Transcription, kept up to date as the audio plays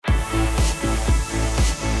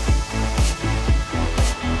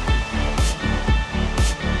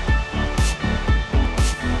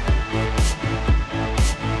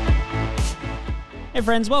Hi,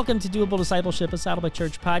 friends. Welcome to Doable Discipleship, a Saddleback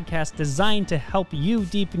Church podcast designed to help you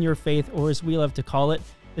deepen your faith, or as we love to call it,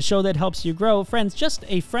 the show that helps you grow. Friends, just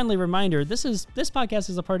a friendly reminder, this podcast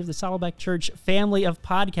is a part of the Saddleback Church family of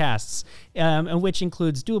podcasts, which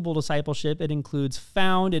includes Doable Discipleship, it includes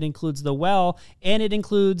Found, it includes The Well, and it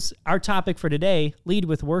includes our topic for today, Lead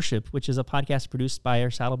with Worship, which is a podcast produced by our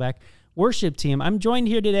Saddleback worship team. I'm joined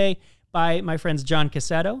here today by my friends John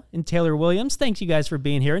Cassetto and Taylor Williams. Thanks, you guys, for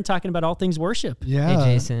being here and talking about all things worship. Yeah.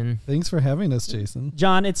 Hey, Jason. Thanks for having us, Jason.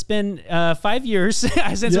 John, it's been 5 years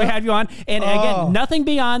since we had you on. And again, nothing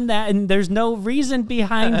beyond that, and there's no reason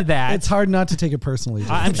behind that. It's hard not to take it personally,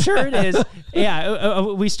 Jason. I'm sure it is. Yeah,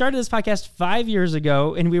 we started this podcast 5 years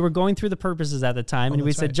ago, and we were going through the purposes at the time, and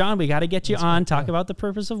we said, John, we got to get you on, talk about the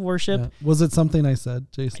purpose of worship. Yeah. Was it something I said,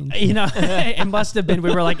 Jason? You know, it must have been.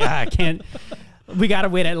 We were like, I can't. We got to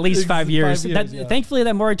wait at least 5 years. Thankfully,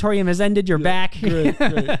 that moratorium has ended. You're back. Great.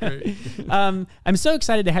 I'm so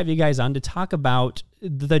excited to have you guys on to talk about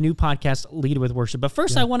the new podcast, Lead with Worship. But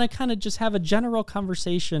first, I want to kind of just have a general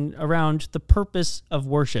conversation around the purpose of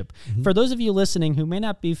worship. Mm-hmm. For those of you listening who may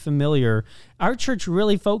not be familiar, our church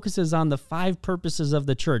really focuses on the 5 purposes of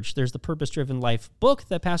the church. There's the Purpose-Driven Life book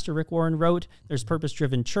that Pastor Rick Warren wrote. There's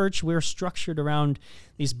Purpose-Driven Church. We're structured around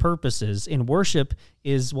these purposes, and worship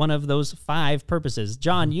is one of those 5 purposes.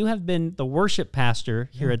 John, you have been the worship pastor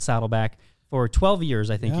here at Saddleback for 12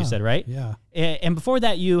 years, I think you said, right? Yeah. And before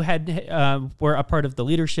that, you were a part of the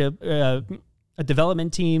leadership, a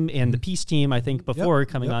development team and the peace team, I think, before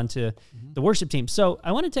coming on to the worship team. So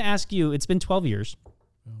I wanted to ask you, it's been 12 years.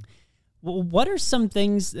 Well, what are some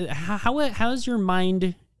things, how has your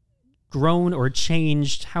mind grown or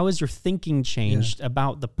changed? How has your thinking changed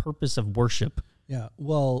about the purpose of worship? Yeah.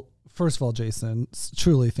 Well, first of all, Jason,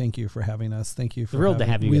 truly thank you for having us. Thank you for thrilled to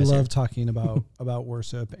have you. We guys love here. talking about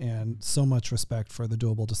worship, and so much respect for the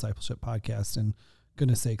Doable Discipleship podcast. And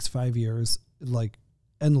goodness sakes, 5 years, like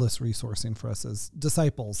endless resourcing for us as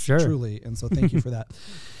disciples, truly. And so thank you for that.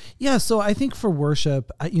 Yeah. So I think for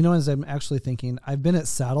worship, as I'm actually thinking, I've been at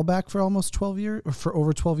Saddleback for almost 12 years, or for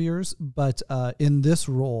over 12 years, but in this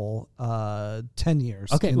role, 10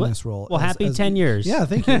 years this role. Well, happy 10 years. Yeah.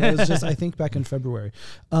 Thank you. That was just, I think, back in February.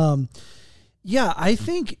 I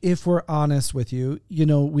think if we're honest with you,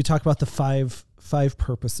 we talk about the five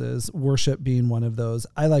purposes, worship being one of those.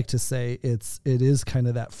 I like to say it is kind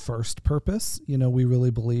of that first purpose. We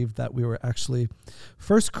really believe that we were actually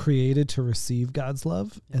first created to receive God's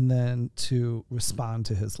love and then to respond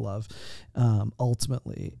to his love,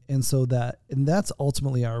 ultimately. And that's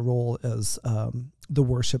ultimately our role as, the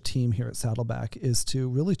worship team here at Saddleback, is to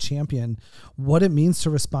really champion what it means to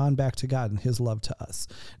respond back to God and his love to us.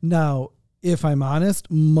 Now, if I'm honest,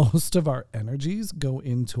 most of our energies go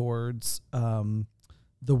in towards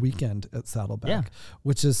the weekend at Saddleback,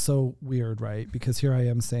 which is so weird, right? Because here I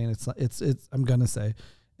am saying I'm gonna say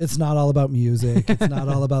it's not all about music, it's not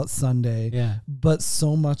all about Sunday, but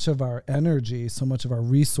so much of our energy, so much of our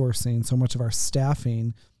resourcing, so much of our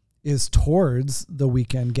staffing is towards the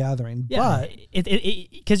weekend gathering. Yeah, but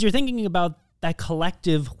because you're thinking about that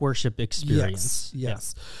collective worship experience.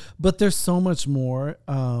 Yes. But there's so much more.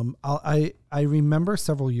 I remember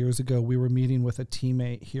several years ago, we were meeting with a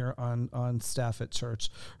teammate here on staff at church.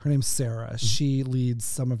 Her name's Sarah. Mm-hmm. She leads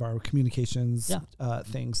some of our communications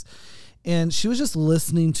things. And she was just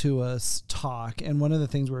listening to us talk. And one of the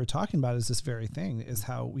things we were talking about is this very thing, is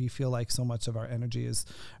how we feel like so much of our energy is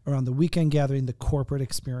around the weekend gathering, the corporate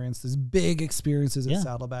experience, these big experiences at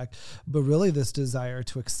Saddleback, but really this desire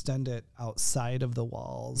to extend it outside of the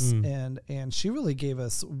walls. And she really gave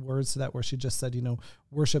us words to that, where she just said,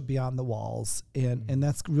 worship beyond the walls. And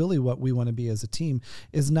that's really what we want to be as a team,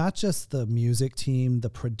 is not just the music team,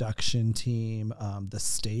 the production team, the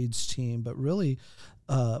stage team, but really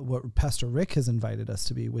what Pastor Rick has invited us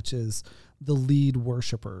to be, which is the lead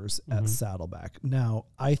worshipers at Saddleback. Now,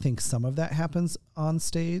 I think some of that happens on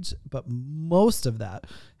stage, but most of that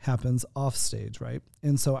happens off stage, right?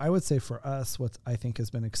 And so I would say for us, what I think has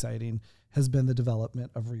been exciting has been the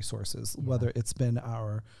development of resources, whether it's been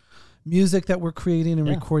our music that we're creating and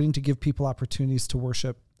recording to give people opportunities to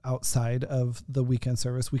worship outside of the weekend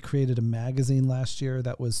service. We created a magazine last year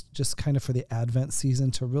that was just kind of for the Advent season,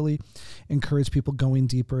 to really encourage people going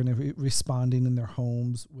deeper and responding in their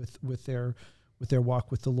homes with their walk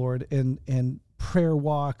with the Lord, and prayer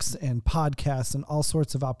walks and podcasts and all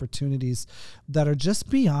sorts of opportunities that are just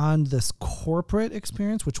beyond this corporate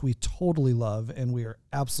experience, which we totally love and we are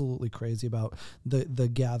absolutely crazy about the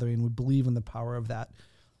gathering. We believe in the power of that.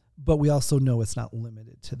 but we also know it's not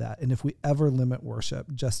limited to that. And if we ever limit worship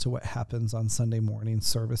just to what happens on Sunday morning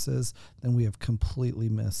services, then we have completely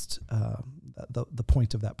missed the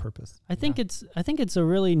point of that purpose. I think it's a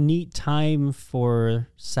really neat time for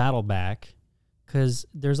Saddleback, because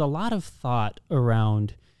there's a lot of thought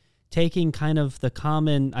around taking kind of the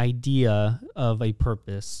common idea of a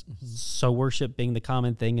purpose. Mm-hmm. So worship being the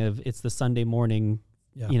common thing of it's the Sunday morning,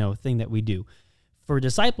 thing that we do. For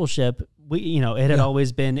discipleship, it had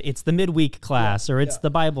always been, it's the midweek class or it's the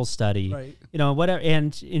Bible study, right. Whatever.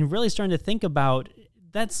 And really starting to think about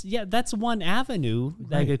that's one avenue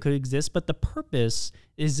that it could exist, but the purpose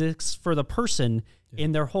is for the person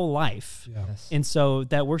in their whole life. Yeah. Yes. And so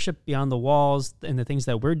that worship beyond the walls and the things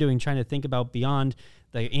that we're doing, trying to think about beyond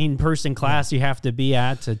the in-person class you have to be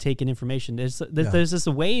at to take in information. There's this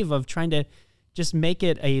wave of trying to just make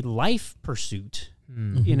it a life pursuit.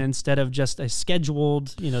 Mm-hmm. Instead of just a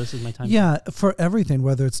scheduled, this is my time. Yeah, for everything,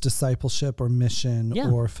 whether it's discipleship or mission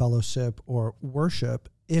or fellowship or worship,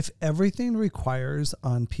 if everything requires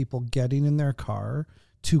on people getting in their car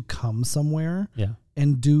to come somewhere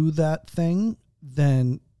and do that thing,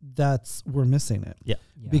 then we're missing it. Yeah.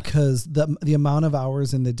 Because the amount of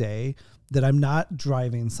hours in the day that I'm not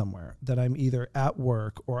driving somewhere, that I'm either at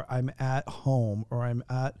work or I'm at home or I'm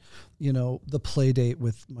at, the play date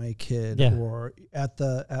with my kid or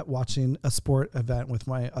at watching a sport event with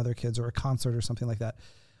my other kids or a concert or something like that.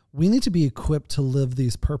 We need to be equipped to live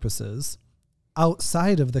these purposes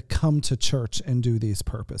outside of the come to church and do these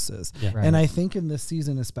purposes. Yeah. Right. And I think in this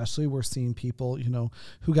season, especially, we're seeing people,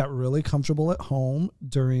 who got really comfortable at home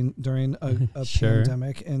during a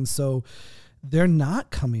pandemic. And so they're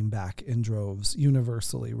not coming back in droves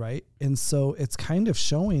universally, right? And so it's kind of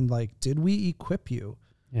showing, like, did we equip you?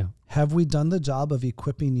 Yeah. Have we done the job of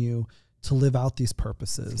equipping you to live out these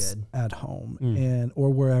purposes at home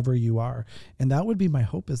or wherever you are? And that would be my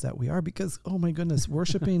hope, is that we are, because, oh my goodness,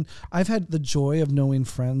 worshiping, I've had the joy of knowing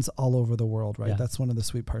friends all over the world, right? Yeah. That's one of the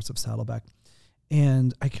sweet parts of Saddleback.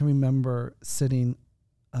 And I can remember sitting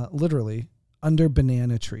literally under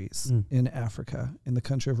banana trees in Africa, in the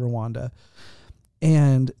country of Rwanda.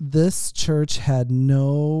 And this church had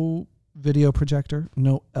no video projector,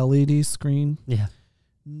 no LED screen,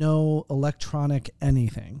 no electronic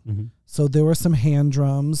anything. Mm-hmm. So there were some hand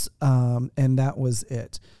drums, and that was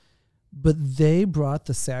it. But they brought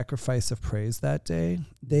the sacrifice of praise that day.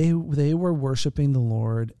 They were worshiping the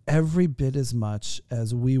Lord every bit as much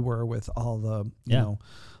as we were, with all the,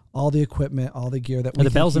 all the equipment, all the gear that we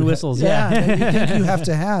the bells and whistles. That you think you have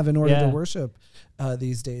to have in order to worship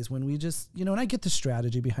these days, when we just, and I get the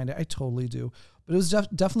strategy behind it. I totally do. But it was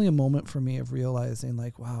definitely a moment for me of realizing,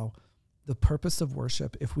 like, wow, the purpose of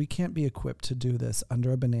worship, if we can't be equipped to do this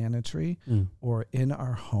under a banana tree or in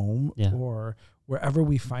our home or wherever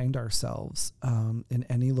we find ourselves, in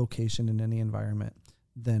any location, in any environment,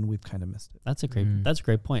 then we've kind of missed it. That's a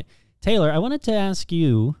great point. Taylor, I wanted to ask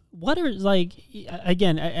you, what are, like,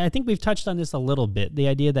 again, I think we've touched on this a little bit, the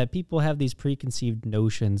idea that people have these preconceived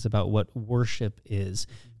notions about what worship is.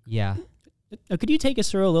 Yeah. Could you take us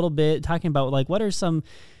through a little bit, talking about, like, what are some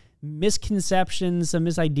misconceptions, some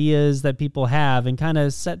misideas that people have, and kind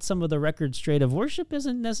of set some of the record straight of worship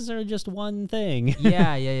isn't necessarily just one thing?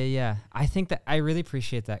 Yeah. I think that I really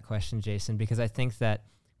appreciate that question, Jason, because I think that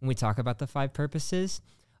when we talk about the 5 purposes,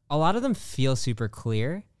 a lot of them feel super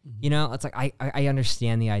clear. Mm-hmm. It's like I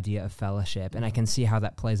understand the idea of fellowship, and I can see how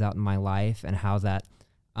that plays out in my life and how that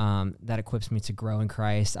equips me to grow in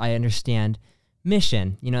Christ. I understand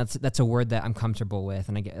mission. That's a word that I'm comfortable with,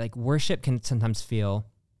 and I get, like, worship can sometimes feel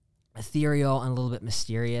ethereal and a little bit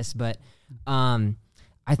mysterious, but I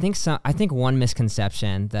think one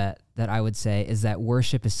misconception that I would say is that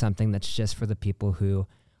worship is something that's just for the people who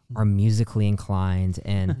are musically inclined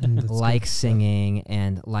and like singing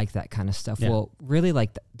and like that kind of stuff. Yeah. Well, really,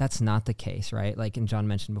 like, that's not the case, right? Like, and John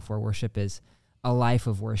mentioned before, worship is a life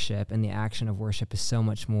of worship, and the action of worship is so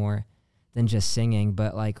much more than just singing.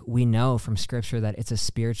 But, like, we know from Scripture that it's a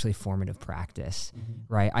spiritually formative practice,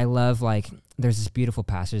 right? I love, like, there's this beautiful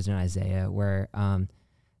passage in Isaiah where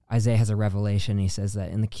Isaiah has a revelation. He says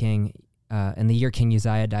that in the year King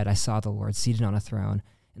Uzziah died, I saw the Lord seated on a throne,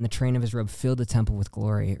 and the train of his robe filled the temple with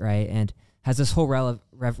glory, right? And has this whole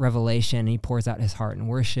revelation, and he pours out his heart in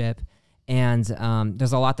worship. And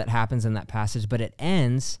there's a lot that happens in that passage, but it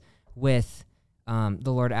ends with the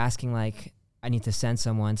Lord asking, like, I need to send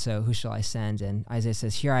someone, so who shall I send? And Isaiah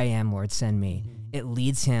says, here I am, Lord, send me. Mm-hmm. It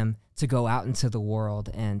leads him to go out into the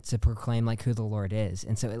world and to proclaim, like, who the Lord is.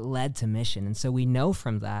 And so it led to mission. And so we know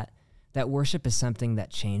from that worship is something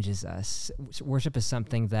that changes us. Worship is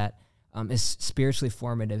something that is spiritually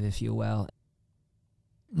formative, if you will.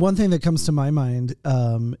 One thing that comes to my mind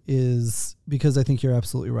is, because I think you're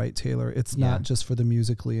absolutely right, Taylor. It's not just for the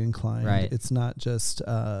musically inclined. Right. It's not just,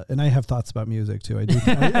 and I have thoughts about music too. I do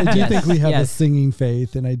think we have a singing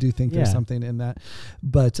faith, and I do think there's something in that.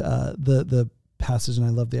 But the passage, and I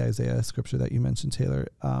love the Isaiah scripture that you mentioned, Taylor.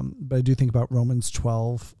 But I do think about Romans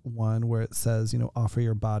 12:1, where it says, offer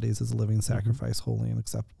your bodies as a living sacrifice, holy and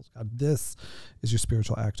acceptable to God. This is your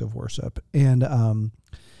spiritual act of worship. And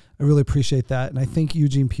I really appreciate that. And I think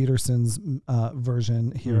Eugene Peterson's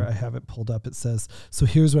version here, I have it pulled up. It says, so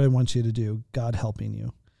here's what I want you to do, God helping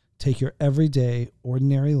you. Take your everyday,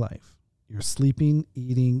 ordinary life, your sleeping,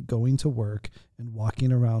 eating, going to work, and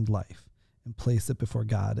walking around life, and place it before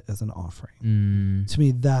God as an offering. To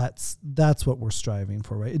me, that's what we're striving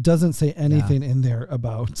for, right? It doesn't say anything in there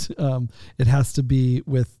about it has to be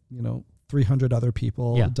with, 300 other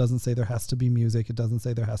people. It doesn't say there has to be music. It doesn't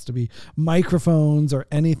say there has to be microphones or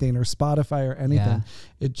anything, or Spotify or anything.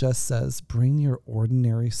 It just says bring your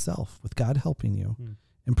ordinary self with God helping you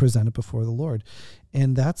and present it before the Lord.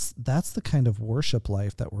 And that's the kind of worship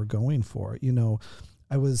life that we're going for.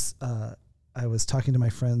 I was talking to my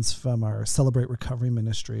friends from our Celebrate Recovery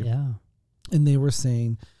ministry. And they were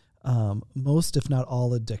saying most, if not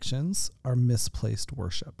all, addictions are misplaced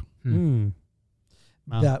worship.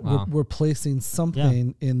 That we're placing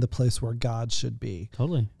something in the place where God should be.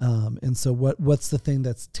 Totally. And so what's the thing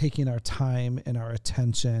that's taking our time and our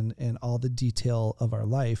attention and all the detail of our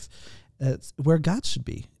life? It's where God should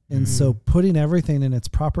be. And so putting everything in its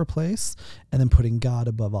proper place and then putting God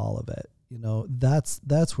above all of it.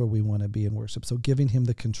 That's where we want to be in worship. So giving him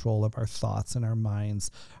the control of our thoughts and our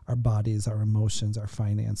minds, our bodies, our emotions, our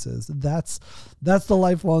finances. That's the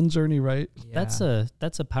lifelong journey, right? Yeah.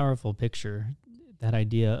 That's a powerful picture. That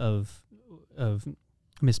idea of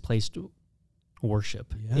misplaced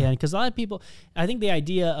worship. Yeah. Because a lot of people, I think the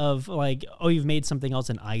idea of like, oh, you've made something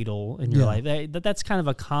else an idol in your life, that's kind of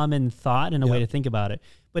a common thought and a way to think about it.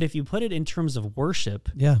 But if you put it in terms of worship,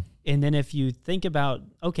 and then if you think about,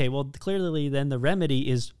 okay, well, clearly then the remedy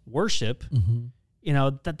is worship,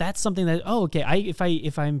 that's something that,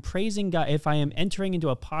 if I'm praising God, if I am entering into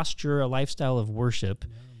a posture, a lifestyle of worship,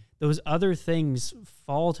 those other things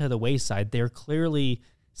fall to the wayside. They're clearly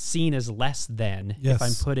seen as less than if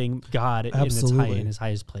I'm putting God in his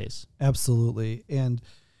highest place. Absolutely. And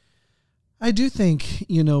I do think,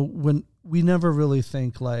 when we never really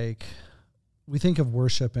think like, we think of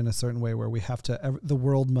worship in a certain way where we have to, the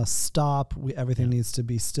world must stop. Everything needs to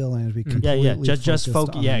be still and be completely just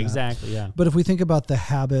focus. On that. Exactly. Yeah. But if we think about the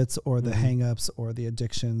habits or the hang-ups or the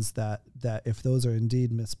addictions that if those are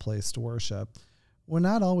indeed misplaced worship, we're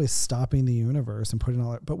not always stopping the universe and putting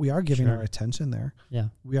all that, but we are giving our attention there. Yeah.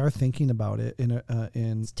 We are thinking about it in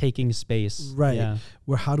it's taking space. Right. Yeah.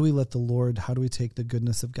 Where how do we let the Lord, how do we take the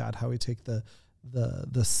goodness of God, how do we take the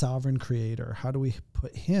sovereign creator, how do we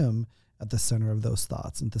put him at the center of those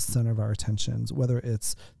thoughts and the center of our attentions, whether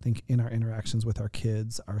it's in our interactions with our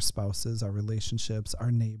kids, our spouses, our relationships,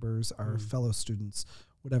 our neighbors, our fellow students,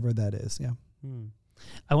 whatever that is. Yeah.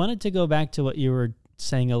 I wanted to go back to what you were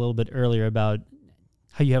saying a little bit earlier about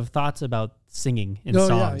how you have thoughts about singing in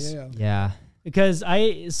songs. Yeah. Because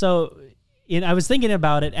I was thinking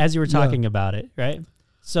about it as you were talking about it, right?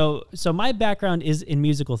 So my background is in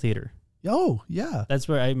musical theater. Oh, yeah. That's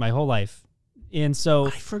where my whole life. And so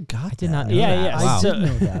I forgot. I did not know that. Yeah. I did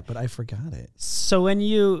know that, but I forgot it. So when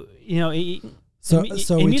So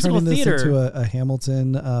in we musical turning this theater, into a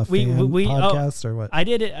Hamilton podcast or what? I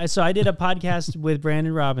did it. So I did a podcast with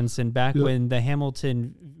Brandon Robinson back when the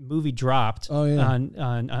Hamilton movie dropped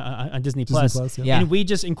on Disney Plus. And we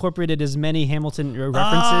just incorporated as many Hamilton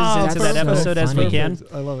references into that episode as we can.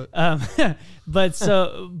 I love it. But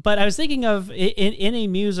I was thinking of in a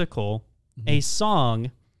musical, a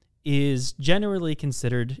song is generally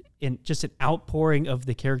considered in just an outpouring of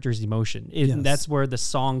the character's emotion. That's where the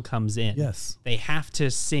song comes in. Yes. They have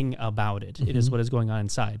to sing about it. It is what is going on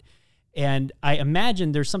inside. And I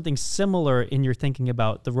imagine there's something similar in your thinking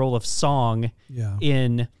about the role of song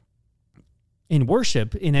in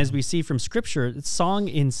worship. And as we see from scripture, song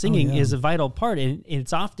in singing is a vital part. And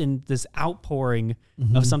it's often this outpouring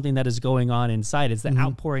of something that is going on inside. It's the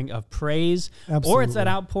outpouring of praise, or it's that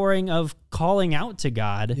outpouring of calling out to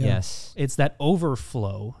God. Yes. It's that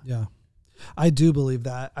overflow. Yeah. I do believe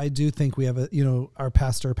that. I do think we have our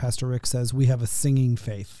Pastor Rick says we have a singing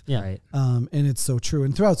faith. Yeah. Right. And it's so true.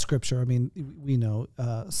 And throughout Scripture, I mean, we know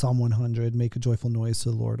Psalm 100, make a joyful noise to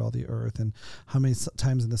the Lord, all the earth. And how many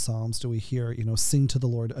times in the Psalms do we hear, sing to the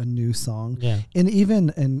Lord a new song? Yeah.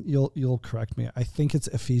 And you'll correct me, I think it's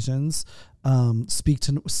Ephesians, speak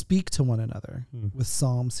to one another with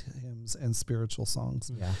psalms, hymns, and spiritual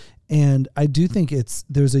songs. Yeah. And I do think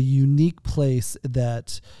there's a unique place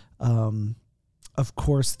that, of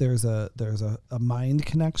course, there's a mind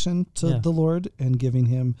connection to the Lord and giving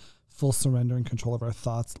him full surrender and control of our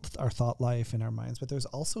thoughts, our thought life, and our minds. But there's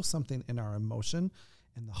also something in our emotion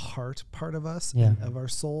and the heart part of us and of our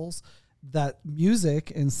souls that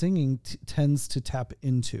music and singing tends to tap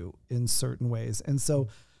into in certain ways. And so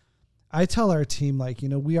I tell our team,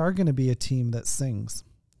 we are going to be a team that sings.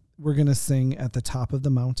 We're going to sing at the top of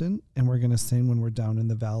the mountain, and we're going to sing when we're down in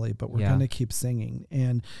the valley, but we're going to keep singing.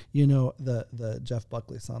 And, the Jeff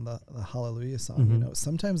Buckley song, the Hallelujah song,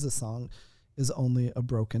 sometimes the song is only a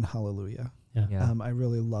broken hallelujah. Yeah. I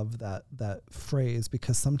really love that phrase,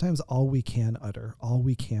 because sometimes all we can utter, all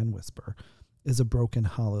we can whisper is a broken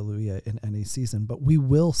hallelujah in any season. But we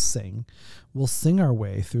will sing. We'll sing our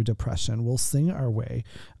way through depression. We'll sing our way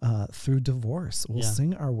through divorce. We'll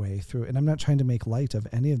sing our way through, and I'm not trying to make light of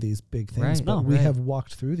any of these big things, but we have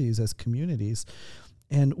walked through these as communities,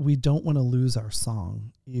 and we don't want to lose our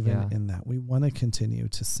song even in that. We want to continue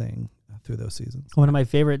to sing through those seasons. One of my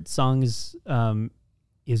favorite songs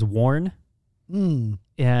is Worn. So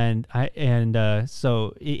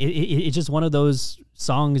it's just one of those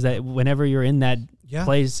songs that whenever you're in that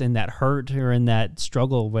place, in that hurt or in that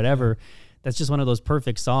struggle, whatever, that's just one of those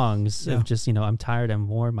perfect songs of just, I'm tired, I'm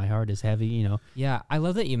worn, my heart is heavy, Yeah, I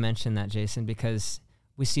love that you mentioned that, Jason, because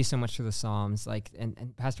we see so much through the Psalms,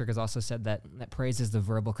 and Pastor Rick has also said that praise is the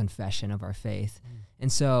verbal confession of our faith.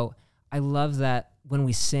 And so I love that when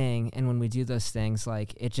we sing and when we do those things,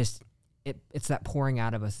 it's that pouring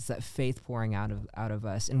out of us. It's that faith pouring out of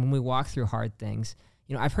us. And when we walk through hard things,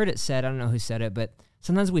 I've heard it said, I don't know who said it, but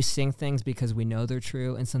sometimes we sing things because we know they're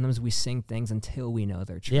true, and sometimes we sing things until we know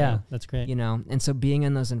they're true. Yeah, that's great. And so being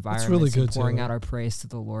in those environments really good and pouring too. out our praise to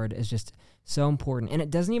the Lord is just so important. And it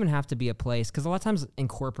doesn't even have to be a place, because a lot of times in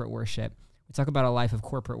corporate worship, we talk about a life of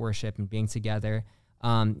corporate worship and being together.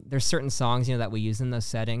 There's certain songs, that we use in those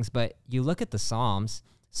settings, but you look at the Psalms,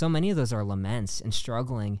 so many of those are laments and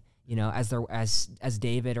struggling, as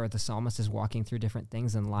David or the psalmist is walking through different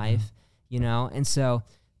things in life, and so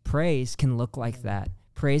praise can look like that.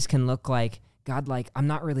 Praise can look like, God, I'm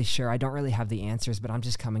not really sure. I don't really have the answers, but I'm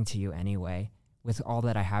just coming to you anyway with all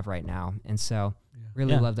that I have right now. And so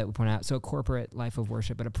really love that we point out. So a corporate life of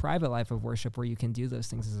worship, but a private life of worship where you can do those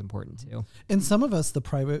things is important too. And some of us, the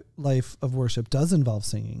private life of worship does involve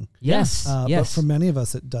singing. Yes. But for many of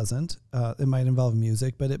us, it doesn't. It might involve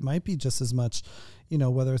music, but it might be just as much,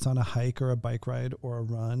 whether it's on a hike or a bike ride or a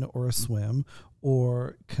run or a swim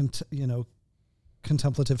or,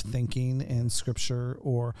 contemplative thinking and scripture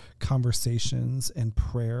or conversations and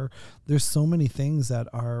prayer. There's so many things that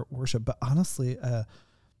are worship, but honestly,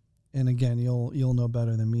 and again, you'll know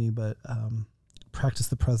better than me, but practice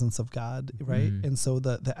the presence of God, right? And so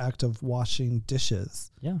the act of washing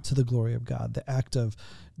dishes to the glory of God, the act of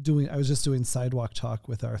I was just doing sidewalk talk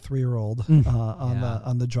with our 3-year-old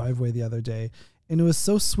on the driveway the other day, and it was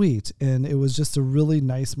so sweet, and it was just a really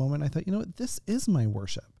nice moment. I thought, this is my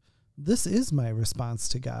worship. This is my response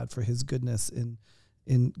to God for his goodness in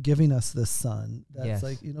giving us this son. That's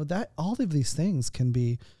that all of these things can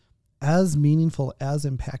be as meaningful, as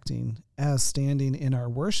impacting as standing in our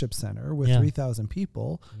worship center with 3,000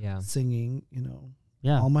 people singing,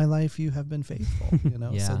 all my life you have been faithful,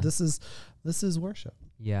 So this is worship.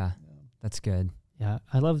 Yeah. That's good. Yeah.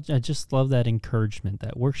 I just love that encouragement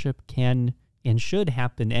that worship can and should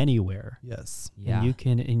happen anywhere. Yes. Yeah. And you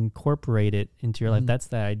can incorporate it into your life. That's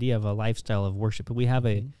the idea of a lifestyle of worship. But we have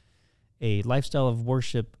a lifestyle of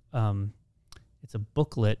worship. It's a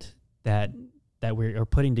booklet that we are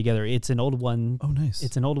putting together. It's an old one. Oh, nice.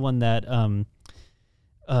 It's an old one that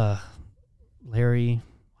Larry,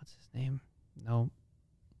 what's his name? No,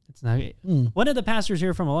 it's not. One of the pastors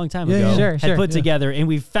here from a long time ago had put together, and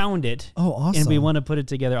we found it. Oh, awesome. And we want to put it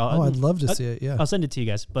together. I'd love to see it. Yeah. I'll send it to you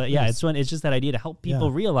guys. But yeah, it's just that idea to help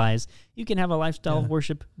people realize you can have a lifestyle of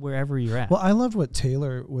worship wherever you're at. Well, I loved what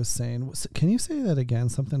Taylor was saying. Can you say that again?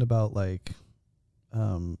 Something about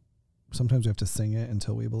sometimes we have to sing it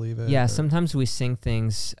until we believe it. Yeah, sometimes we sing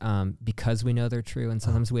things because we know they're true, and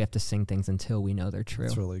sometimes we have to sing things until we know they're true.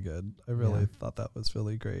 That's really good. I really thought that was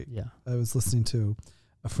really great. Yeah. I was listening to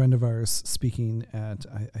a friend of ours speaking at,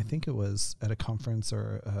 I think it was at a conference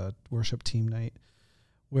or a worship team night,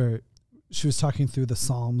 where she was talking through the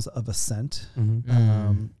Psalms of Ascent,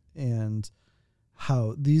 and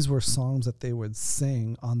how these were songs that they would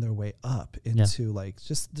sing on their way up into like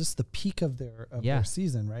just the peak of their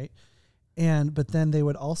season, right? But then they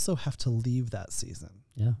would also have to leave that season.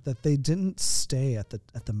 Yeah. That they didn't stay at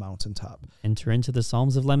the mountaintop. Enter into the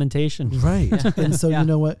Psalms of Lamentation. Right. And so you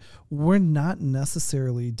know what? We're not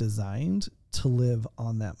necessarily designed to live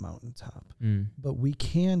on that mountaintop. But we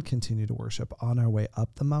can continue to worship on our way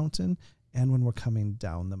up the mountain and when we're coming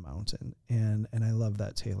down the mountain. And I love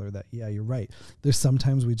that, Taylor, that, yeah, you're right. There's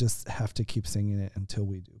sometimes we just have to keep singing it until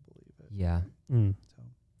we do believe it. Yeah.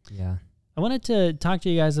 Yeah. I wanted to talk to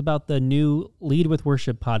you guys about the new Lead with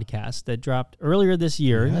Worship podcast that dropped earlier this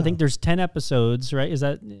year. Yeah. I think there's 10 episodes, right?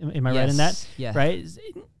 Am I right in that? Yeah. Right?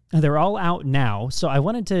 They're all out now. So I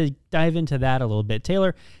wanted to dive into that a little bit.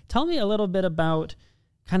 Taylor, tell me a little bit about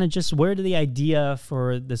kind of just where the idea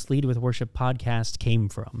for this Lead with Worship podcast came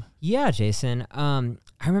from. Yeah, Jason. I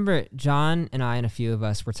remember John and I and a few of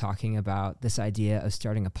us were talking about this idea of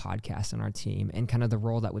starting a podcast on our team and kind of the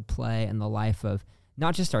role that would play in the life of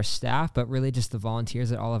not just our staff, but really just the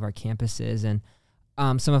volunteers at all of our campuses.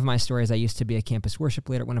 And some of my stories, I used to be a campus worship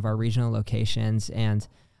leader at one of our regional locations. And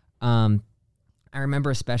I remember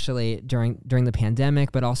especially during the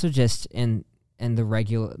pandemic, but also just in the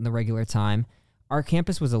regular time, our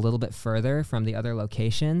campus was a little bit further from the other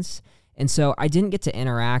locations. And so I didn't get to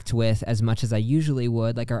interact with as much as I usually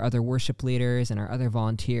would, like our other worship leaders and our other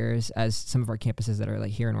volunteers as some of our campuses that are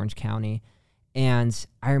like here in Orange County. And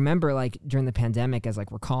I remember like during the pandemic, as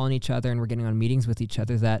like we're calling each other and we're getting on meetings with each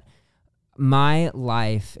other, that my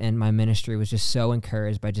life and my ministry was just so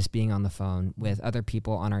encouraged by just being on the phone with other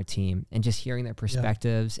people on our team and just hearing their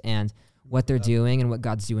perspectives and what they're doing and what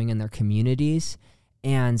God's doing in their communities.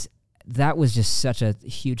 And that was just such a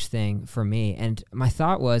huge thing for me. And my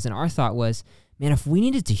thought was, and our thought was, man, if we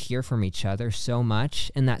needed to hear from each other so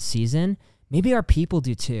much in that season, maybe our people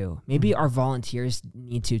do too. Maybe our volunteers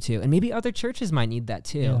need to too. And maybe other churches might need that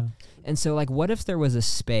too. Yeah. And so like, what if there was a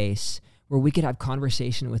space where we could have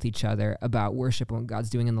conversation with each other about worship and what God's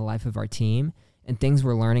doing in the life of our team and things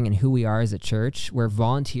we're learning and who we are as a church, where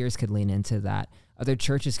volunteers could lean into that. Other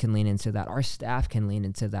churches can lean into that. Our staff can lean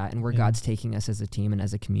into that, and where God's taking us as a team and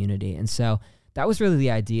as a community. And so that was really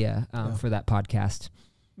the idea for that podcast.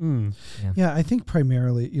 Yeah, I think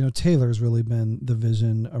primarily, Taylor's really been the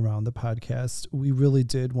vision around the podcast. We really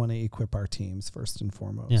did want to equip our teams first and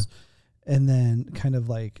foremost. Yeah. And then kind of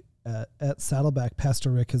like at Saddleback,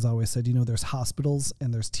 Pastor Rick has always said, there's hospitals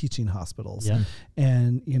and there's teaching hospitals. Yeah.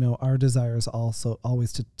 And, our desire is also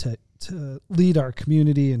always to lead our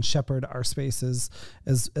community and shepherd our spaces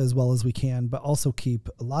as well as we can, but also keep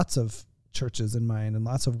lots of churches in mind and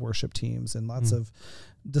lots of worship teams and lots of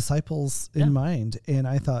disciples in mind. And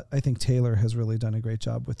I think Taylor has really done a great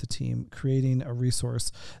job with the team, creating a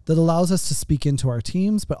resource that allows us to speak into our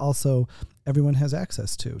teams, but also everyone has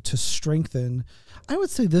access to strengthen. I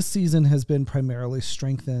would say this season has been primarily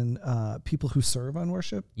strengthen people who serve on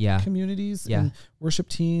worship communities and worship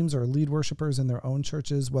teams or lead worshipers in their own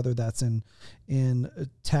churches, whether that's in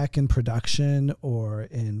tech and production or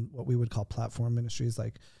in what we would call platform ministries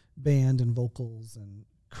like band and vocals and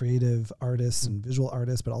creative artists and visual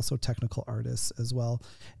artists, but also technical artists as well.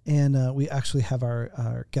 And we actually have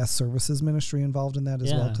our guest services ministry involved in that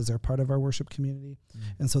as well, because they're part of our worship community.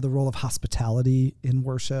 And so the role of hospitality in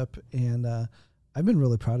worship. And I've been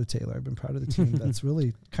really proud of Taylor. I've been proud of the team that's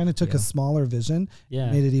really kind of took a smaller vision,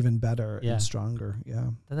 made it even better and stronger. Yeah.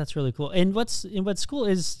 That's really cool. And what's cool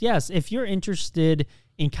is, yes, if you're interested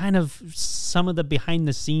in kind of some of the behind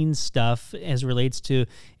the scenes stuff as relates to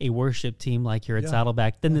a worship team like here at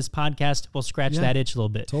Saddleback, then this podcast will scratch that itch a little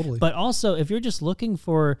bit. Totally. But also if you're just looking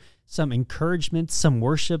for some encouragement, some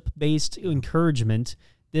worship based encouragement,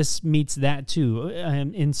 this meets that too.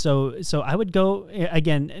 And so I would go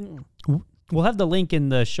again, we'll have the link in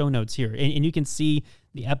the show notes here and you can see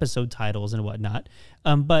the episode titles and whatnot.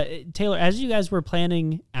 But Taylor, as you guys were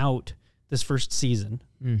planning out this first season,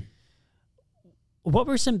 what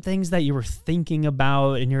were some things that you were thinking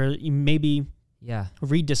about and you maybe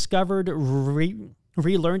rediscovered,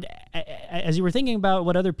 relearned as you were thinking about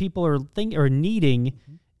what other people are needing?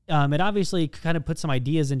 It obviously kind of put some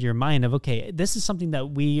ideas into your mind of, okay, this is something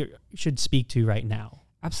that we should speak to right now.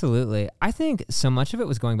 Absolutely. I think so much of it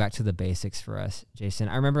was going back to the basics for us, Jason.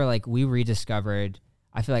 I remember I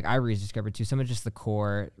feel like I rediscovered too, some of just the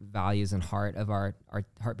core values and heart of our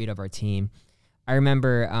heartbeat of our team. I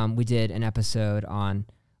remember we did an episode on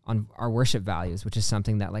our worship values, which is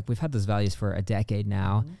something that we've had those values for a decade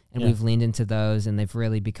now, and we've leaned into those, and they've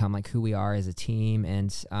really become who we are as a team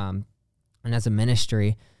and as a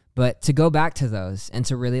ministry. But to go back to those and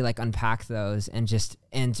to really like unpack those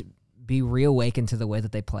and be reawakened to the way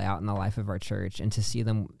that they play out in the life of our church and to see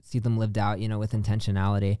them lived out, with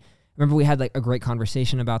intentionality. Remember we had like a great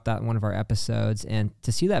conversation about that in one of our episodes, and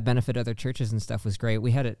to see that benefit other churches and stuff was great.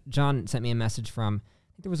 John sent me a message from, I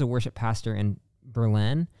think there was a worship pastor in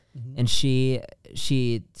Berlin, and she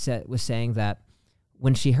was saying that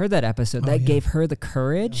when she heard that episode, that gave her the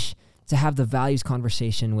courage to have the values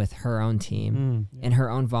conversation with her own team and her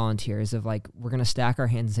own volunteers of like, we're going to stack our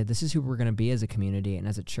hands and say, this is who we're going to be as a community and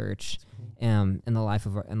as a church, in the life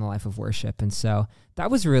of worship. And so that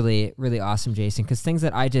was really, really awesome, Jason, because things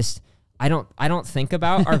that I don't think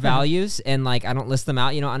about our values and like, I don't list them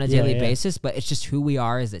out, on a daily basis, but it's just who we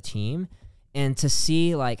are as a team. And to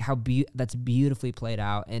see like how that's beautifully played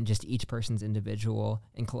out in just each person's individual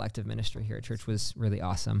and collective ministry here at church was really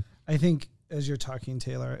awesome. I think as you're talking,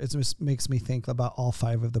 Taylor, it just makes me think about all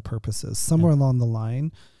 5 of the purposes. Somewhere along the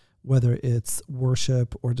line, whether it's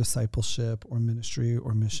worship or discipleship or ministry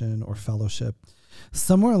or mission or fellowship,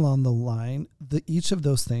 somewhere along the line, each of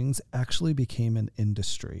those things actually became an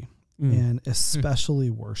industry. And especially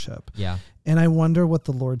worship. Yeah. And I wonder what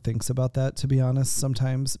the Lord thinks about that, to be honest,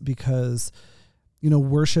 sometimes, because,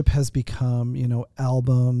 worship has become,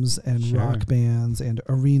 albums and rock bands and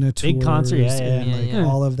arena tours. Big concerts. And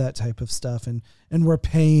all of that type of stuff. And we're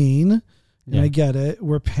paying, and I get it,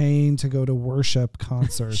 we're paying to go to worship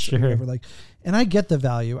concerts or whatever. And I get the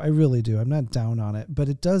value. I really do. I'm not down on it. But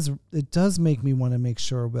it does make me want to make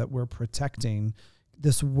sure that we're protecting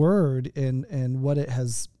this word and what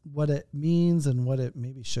it means and what it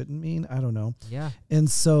maybe shouldn't mean. I don't know. Yeah. And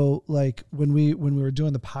so like when we were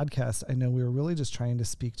doing the podcast, I know we were really just trying to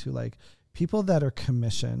speak to like people that are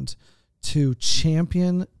commissioned to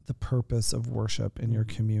champion the purpose of worship in your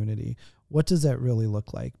community. What does that really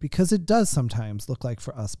look like? Because it does sometimes look like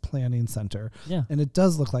for us Planning Center. Yeah. And it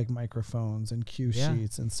does look like microphones and cue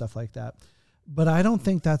sheets and stuff like that. But I don't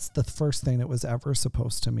think that's the first thing it was ever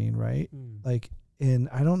supposed to mean, right? And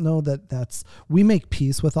I don't know we make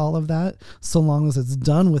peace with all of that so long as it's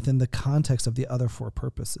done within the context of the other 4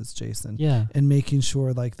 purposes, Jason. Yeah. And making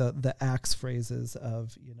sure like the Acts phrases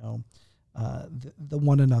of, the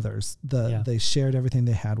one another's, they shared everything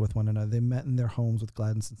they had with one another. They met in their homes with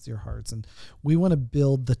glad and sincere hearts. And we want to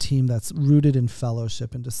build the team that's rooted in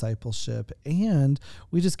fellowship and discipleship. And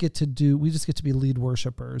we just get to be lead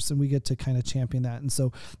worshipers, and we get to kind of champion that. And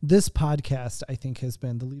so this podcast, I think, has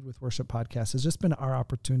been the Lead with Worship podcast, has just been our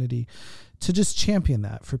opportunity to just champion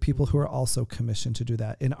that for people who are also commissioned to do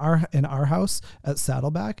that in our house at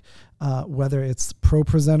Saddleback, whether it's pro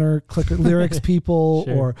presenter, clicker lyrics people,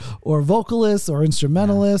 or vocalists or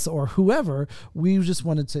instrumentalists or whoever. We just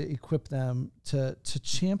wanted to equip them to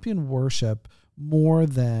champion worship more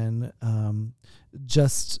than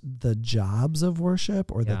just the jobs of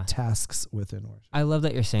worship or the tasks within worship. I love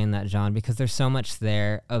that you're saying that, John, because there's so much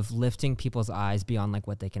there of lifting people's eyes beyond like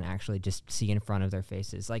what they can actually just see in front of their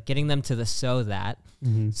faces, like getting them to the so that.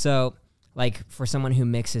 So like for someone who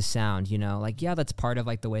mixes sound, that's part of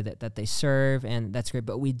like the way that they serve, and that's great.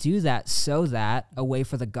 But we do that so that a way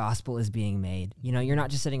for the gospel is being made. You're not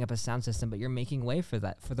just setting up a sound system, but you're making way for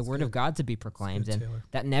that, for the word of God to be proclaimed, and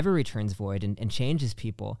that never returns void and changes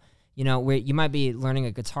people. Where you might be learning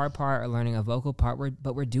a guitar part or learning a vocal part,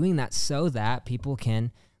 but we're doing that so that people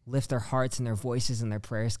can lift their hearts and their voices and their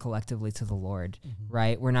prayers collectively to the Lord,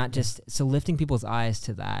 right? We're not just, so lifting people's eyes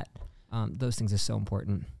to that, those things are so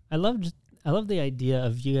important. I love the idea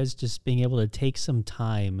of you guys just being able to take some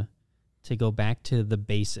time to go back to the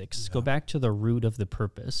basics, go back to the root of the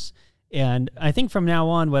purpose. And I think from now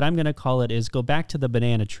on, what I'm going to call it is go back to the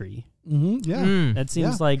banana tree. That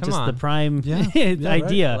seems like just the prime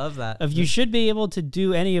idea. I love that. Of you should be able to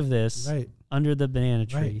do any of this under the banana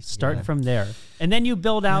tree. Start from there. And then you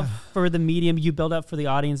build out for the medium, you build out for the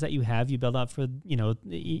audience that you have, you build out for,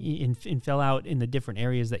 and fill out in the different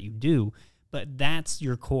areas that you do. But that's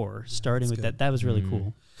your core, starting with that. That was really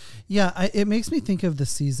cool. Yeah, it makes me think of the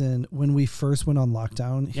season when we first went on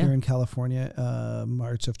lockdown here in California,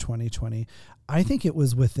 March of 2020. I think it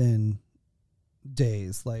was within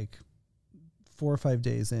days, like 4 or 5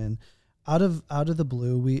 days in. Out of the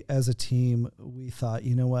blue, we as a team, we thought,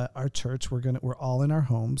 you know what, our church, we're all in our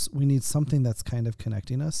homes. We need something that's kind of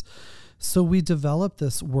connecting us. So we developed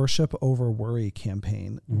this worship over worry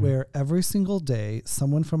campaign where every single day,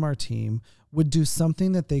 someone from our team would do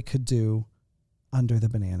something that they could do under the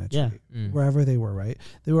banana tree, wherever they were, right?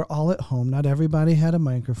 They were all at home. Not everybody had a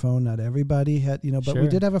microphone. Not everybody had, but we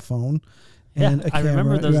did have a phone and a camera. I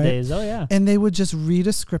remember those days. Oh, yeah. And they would just read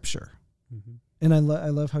a scripture. And I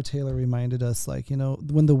love how Taylor reminded us, like, you know,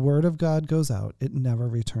 when the word of God goes out, it never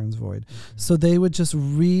returns void. Mm-hmm. So they would just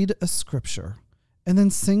read a scripture and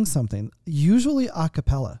then sing something, usually a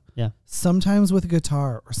cappella. Yeah. Sometimes with a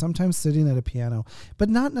guitar or sometimes sitting at a piano, but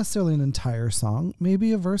not necessarily an entire song,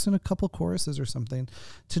 maybe a verse and a couple choruses or something,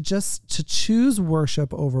 to choose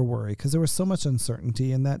worship over worry, because there was so much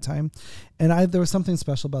uncertainty in that time. And there was something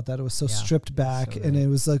special about that. It was so stripped back, and it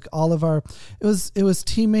was like all of our, it was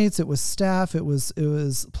teammates, it was staff, it was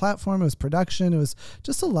platform, it was production. It was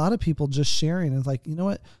just a lot of people just sharing. And like, you know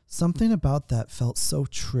what? Something about that felt so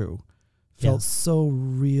true. Felt so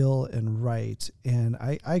real and right, and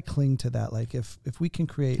I cling to that. Like if we can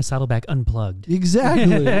create a Saddleback Unplugged,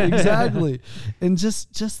 exactly, and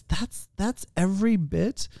just that's every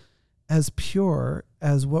bit as pure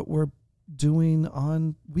as what we're doing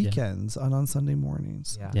on weekends, on Sunday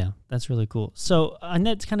mornings. Yeah, that's really cool. So on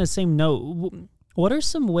that kind of same note, what are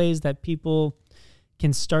some ways that people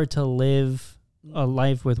can start to live a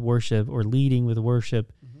life with worship or leading with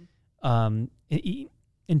worship?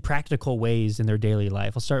 In practical ways in their daily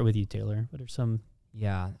life? I'll start with you, Taylor. What are some?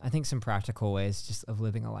 Yeah, I think some practical ways just of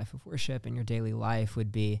living a life of worship in your daily life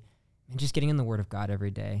would be just getting in the Word of God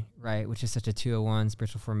every day, right? Which is such a 201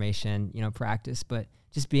 spiritual formation, practice, but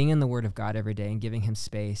just being in the Word of God every day and giving Him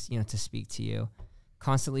space, to speak to you.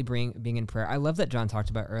 Constantly being in prayer. I love that John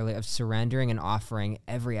talked about earlier of surrendering and offering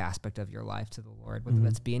every aspect of your life to the Lord, whether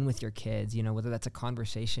that's being with your kids, whether that's a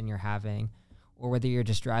conversation you're having, or whether you're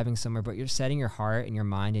just driving somewhere, but you're setting your heart and your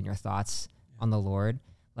mind and your thoughts on the Lord.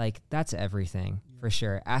 Like, that's everything, for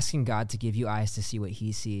sure. Asking God to give you eyes to see what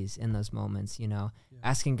He sees in those moments,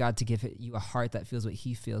 Asking God to give you a heart that feels what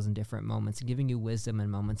He feels in different moments, and giving you wisdom in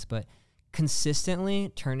moments. But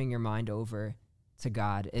consistently turning your mind over to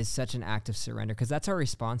God is such an act of surrender, because that's our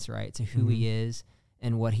response, right, to who He is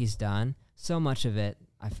and what He's done. So much of it,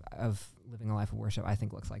 of living a life of worship, I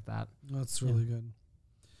think looks like that. That's really good.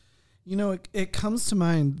 It comes to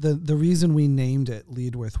mind the reason we named it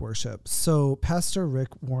Lead with Worship. So Pastor Rick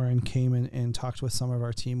Warren came in and talked with some of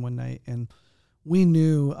our team one night, and we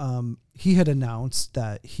knew he had announced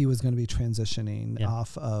that he was going to be transitioning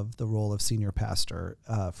off of the role of senior pastor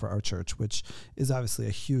for our church, which is obviously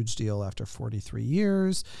a huge deal after 43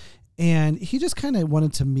 years. And he just kind of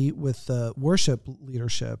wanted to meet with the worship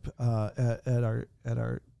leadership at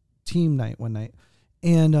our team night one night.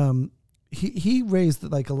 And he raised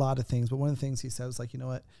like a lot of things, but one of the things he said was like, you know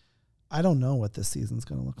what? I don't know what this season's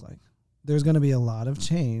going to look like. There's going to be a lot of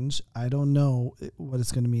change. I don't know what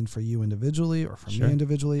it's going to mean for you individually or for me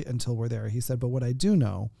individually until we're there. He said, but what I do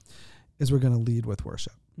know is we're going to lead with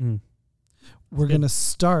worship. We're going to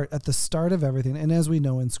start at the start of everything. And as we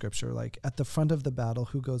know in Scripture, like at the front of the battle,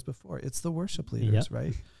 who goes before? It's the worship leaders,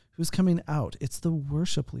 right? Who's coming out? It's the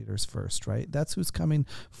worship leaders first, right? That's who's coming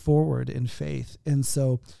forward in faith. And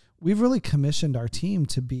so we've really commissioned our team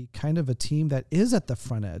to be kind of a team that is at the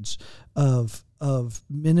front edge of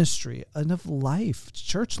ministry and of life,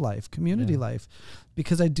 church life, community life,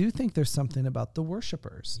 because I do think there's something about the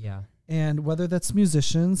worshipers. Yeah. And whether that's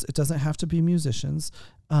musicians, it doesn't have to be musicians,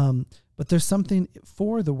 but there's something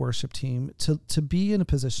for the worship team to be in a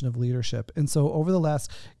position of leadership. And so over the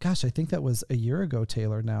last, I think that was a year ago,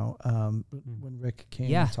 Taylor, now, when Rick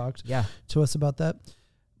came and talked to us about that.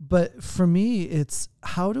 But for me, it's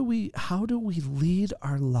how do we lead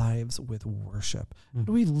our lives with worship? How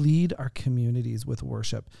do we lead our communities with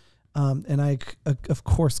worship? And I, of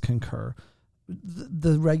course, concur.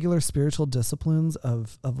 The regular spiritual disciplines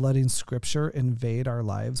of letting Scripture invade our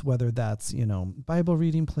lives, whether that's, Bible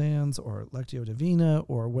reading plans or Lectio Divina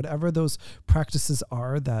or whatever those practices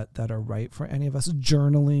are that are right for any of us,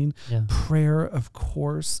 journaling, prayer, of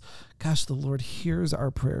course. Gosh, the Lord hears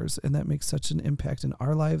our prayers, and that makes such an impact in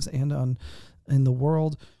our lives and in the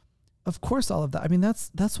world. Of course, all of that. I mean,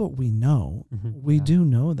 that's what we know. We do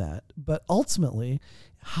know that. But ultimately,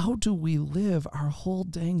 how do we live our whole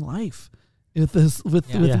dang life?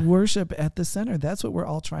 With worship at the center? That's what we're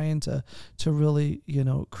all trying to really,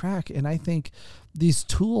 crack. And I think these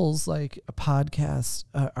tools like a podcast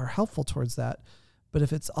are helpful towards that. But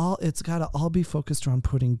if it's got to all be focused around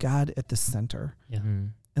putting God at the center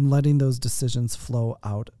and letting those decisions flow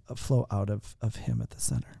out of Him at the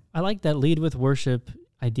center. I like that lead with worship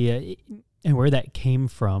idea, and where that came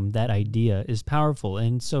from. That idea is powerful.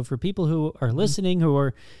 And so for people who are listening,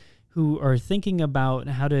 who are thinking about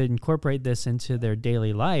how to incorporate this into their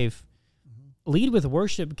daily life, lead with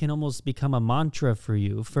worship can almost become a mantra for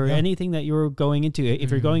you for anything that you're going into.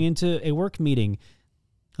 If you're going into a work meeting,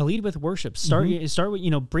 lead with worship. Start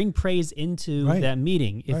with, bring praise into Right. that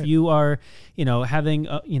meeting. If Right. you are, having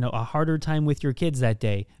a harder time with your kids that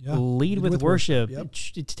day, Yeah. lead with worship. Yep.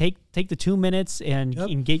 Take the 2 minutes and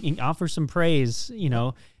Yep. and offer some praise, and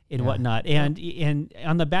Yeah. whatnot. And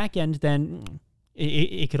on the back end, then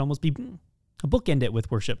it could almost be a bookend it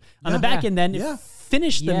with worship. On the Yeah. back end, then Yeah.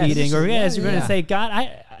 finish the Yes. meeting, or Yeah, as you're going yeah. to say, God,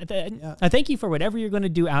 I thank you for whatever you're going to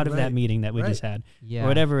do out of that Right. meeting that we Right. just had, Yeah. or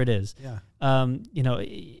whatever it is. Yeah.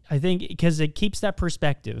 I think because it keeps that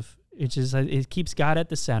perspective, it keeps God at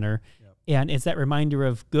the center, and it's that reminder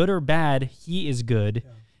of good or bad, He is good,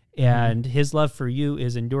 and His love for you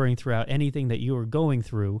is enduring throughout anything that you are going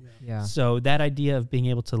through. Yeah. So that idea of being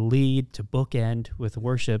able to lead, to bookend with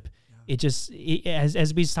worship,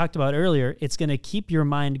 as we talked about earlier, it's going to keep your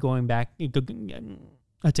mind going back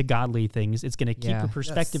to godly things. It's going to keep Yeah. your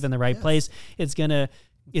perspective Yes. in the right Yes. place. It's going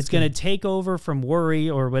to take over from worry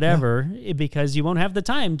or whatever, because you won't have the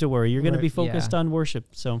time to worry. You're going to Right. be focused Yeah. on worship.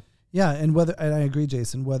 So Yeah, and I agree,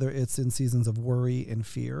 Jason, whether it's in seasons of worry and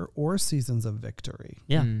fear or seasons of victory.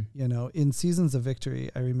 yeah, In seasons of victory,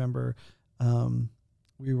 I remember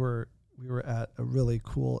we were at a really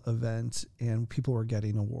cool event and people were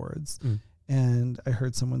getting awards. And I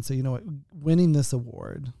heard someone say, what, winning this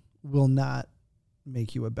award will not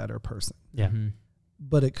make you a better person, yeah.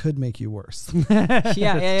 but it could make you worse.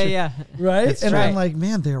 Yeah. Right? That's And right. I'm like,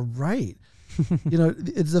 man, they're right.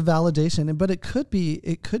 It's a validation, but it could be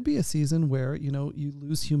a season where, you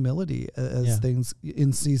lose humility as things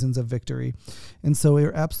in seasons of victory. And so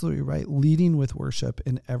you're absolutely right. Leading with worship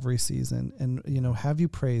in every season. And, have you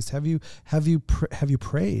praised? Have you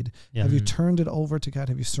prayed? Yeah. Have you turned it over to God?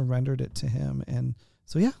 Have you surrendered it to Him? And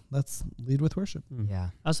so, let's lead with worship. Yeah.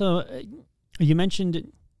 Also, you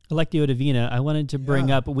mentioned Lectio Divina. I wanted to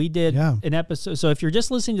bring up, we did an episode. So if you're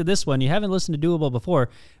just listening to this one, you haven't listened to Doable before,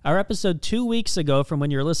 our episode 2 weeks ago from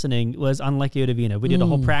when you're listening was on Lectio Divina. We did a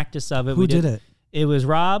whole practice of it. Who did it? It was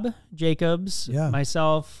Rob Jacobs, Yeah.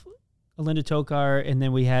 myself, Linda Tokar, and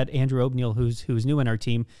then we had Andrew Obneal, who's new in our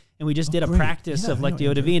team. And we just did a great. practice Yeah, of I know Lectio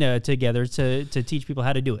Andrew. Divina together to teach people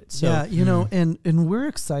how to do it. So and we're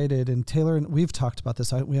excited, and Taylor, and we've talked about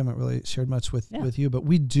this. We haven't really shared much with you, but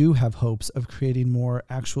we do have hopes of creating more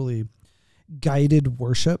actually guided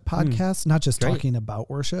worship podcasts, not just Great. talking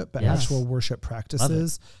about worship, but Yes. actual worship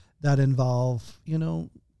practices that involve,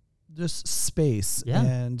 just space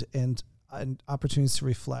and opportunities to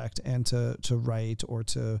reflect and to write or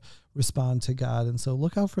to respond to God. And so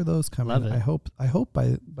look out for those coming. Love it. I hope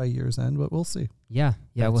by year's end, but we'll see. Yeah,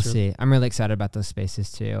 That's we'll true. see. I'm really excited about those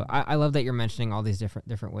spaces too. I love that you're mentioning all these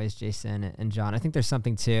different ways, Jason and John. I think there's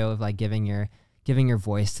something too of like giving your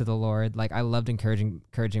voice to the Lord. Like I loved encouraging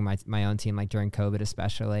my own team, like during COVID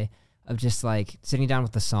especially, of just like sitting down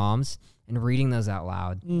with the Psalms and reading those out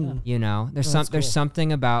loud. There's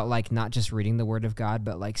something about like not just reading the Word of God,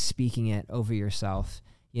 but like speaking it over yourself,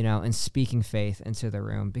 and speaking faith into the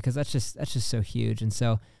room, because that's just so huge. And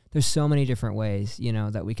so there's so many different ways,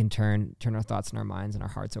 that we can turn our thoughts and our minds and our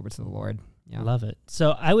hearts over to the Lord. Yeah. Love it.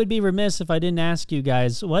 So I would be remiss if I didn't ask you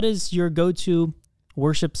guys, what is your go-to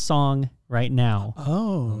worship song right now?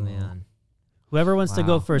 Oh, man. Whoever wants to Wow.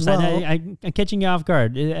 go first. Well, I'm catching you off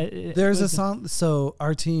guard. There's a song. So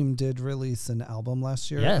our team did release an album last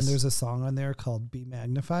year, Yes. and there's a song on there called "Be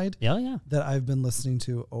Magnified" Yeah. that I've been listening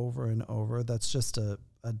to over and over. That's just a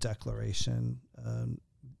declaration.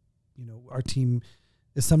 Our team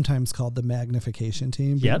is sometimes called the magnification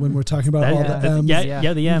team when we're talking about all the M's.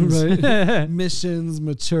 The M's. Right. Missions,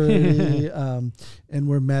 maturity, and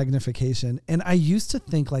we're magnification. And I used to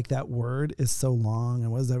think like that word is so long,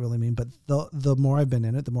 and what does that really mean? But the more I've been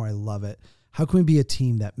in it, the more I love it. How can we be a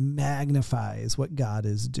team that magnifies what God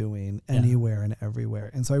is doing anywhere and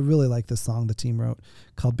everywhere? And so I really like this song the team wrote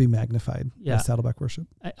called "Be Magnified" by Saddleback Worship.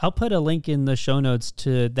 I'll put a link in the show notes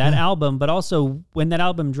to that album, but also when that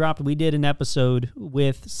album dropped, we did an episode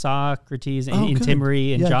with Socrates and Tim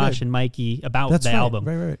Marie and Josh and Mikey about the album.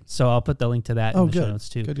 Right. So I'll put the link to that in the show notes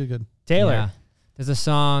too. Good. Taylor. Yeah. There's a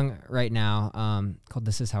song right now called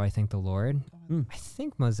 "This Is How I Thank the Lord." I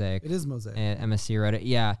think Mosaic. It is Mosaic. And MSC wrote it.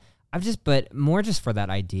 Yeah. But more just for that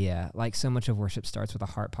idea, like so much of worship starts with a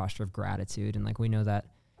heart posture of gratitude. And like we know that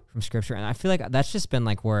from scripture. And I feel like that's just been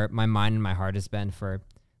like where my mind and my heart has been for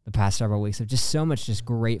the past several weeks, of just so much just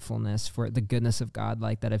gratefulness for the goodness of God,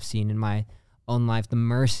 like that I've seen in my own life, the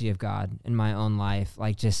mercy of God in my own life.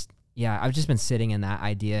 Like I've just been sitting in that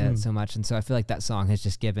idea so much. And so I feel like that song has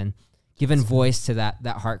just given voice to that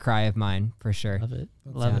heart cry of mine for sure.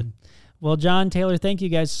 Love it. Well, John, Taylor, thank you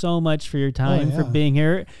guys so much for your time, for being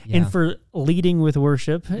here, Yeah. and for leading with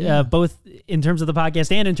worship, both in terms of the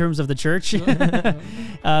podcast and in terms of the church. Again,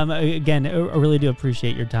 I really do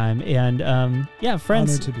appreciate your time. And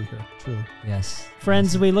friends. Honored to be here, truly. Yes.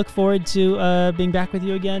 Friends, we look forward to being back with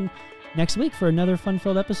you again next week for another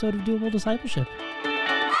fun-filled episode of Doable Discipleship.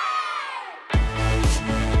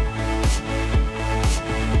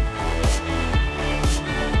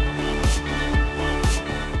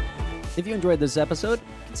 If you enjoyed this episode,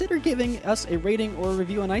 consider giving us a rating or a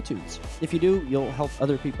review on iTunes. If you do, you'll help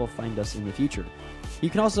other people find us in the future.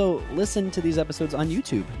 You can also listen to these episodes on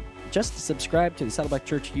YouTube. Just subscribe to the Saddleback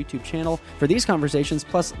Church YouTube channel for these conversations,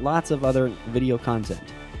 plus lots of other video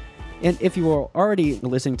content. And if you are already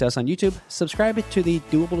listening to us on YouTube, subscribe to the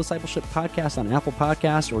Doable Discipleship podcast on Apple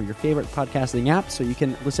Podcasts or your favorite podcasting app so you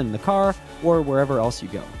can listen in the car or wherever else you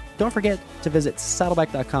go. Don't forget to visit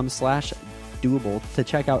saddleback.com/doable to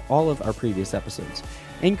check out all of our previous episodes.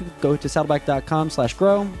 And you can go to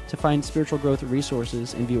saddleback.com/grow to find spiritual growth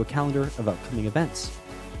resources and view a calendar of upcoming events.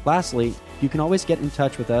 Lastly, you can always get in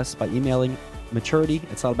touch with us by emailing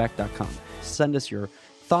maturity@saddleback.com. Send us your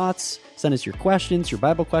thoughts, send us your questions, your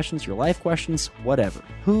Bible questions, your life questions, whatever.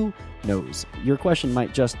 Who knows? Your question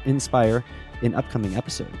might just inspire an upcoming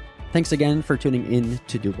episode. Thanks again for tuning in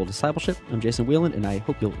to Doable Discipleship. I'm Jason Whelan, and I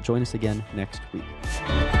hope you'll join us again next week.